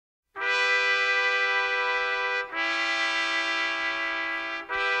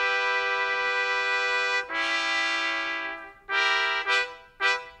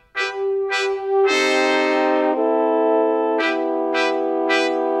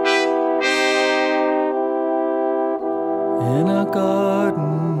In a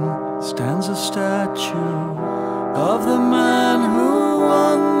garden stands a statue of the man who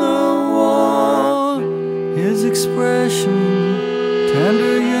won the war. His expression,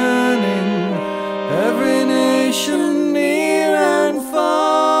 tender yearning, every nation near and far.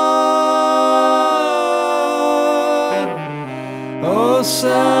 Oh,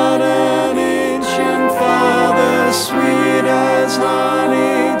 sad and ancient father, sweet as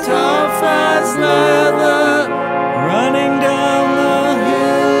honey, tough as leather, running down the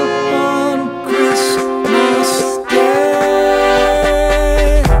hill on Christmas Day.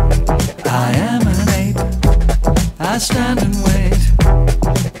 I am an ape, I stand and wait,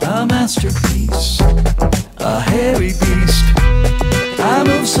 a masterpiece, a hairy beast. I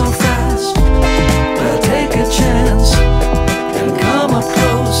move so fast, but take a chance and come up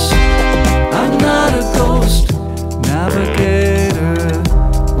close. I'm not a ghost, navigator.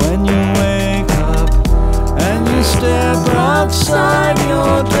 When you wake up and you step outside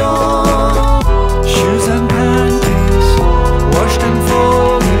your door, shoes and panties washed and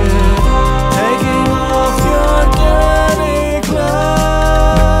folded, taking off your dirty clothes.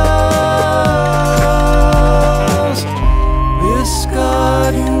 This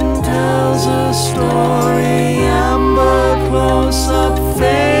garden tells a story, amber close-up,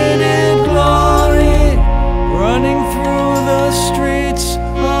 faded glory, running through the streets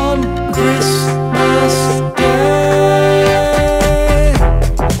on Christmas Day.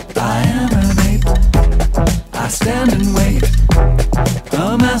 I am an ape, I stand and wait,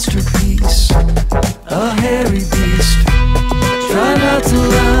 a masterpiece, a hairy beast. Try not to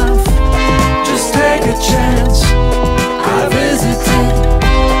laugh, just take a chance. I visited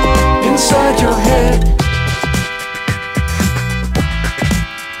inside your head.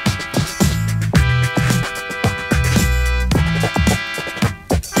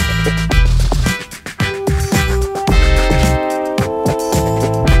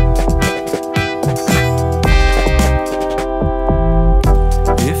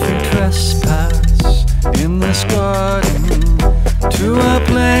 If you trespass in this garden to a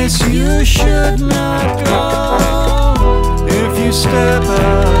place you should not go, if you step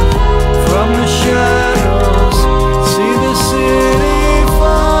out from the shadow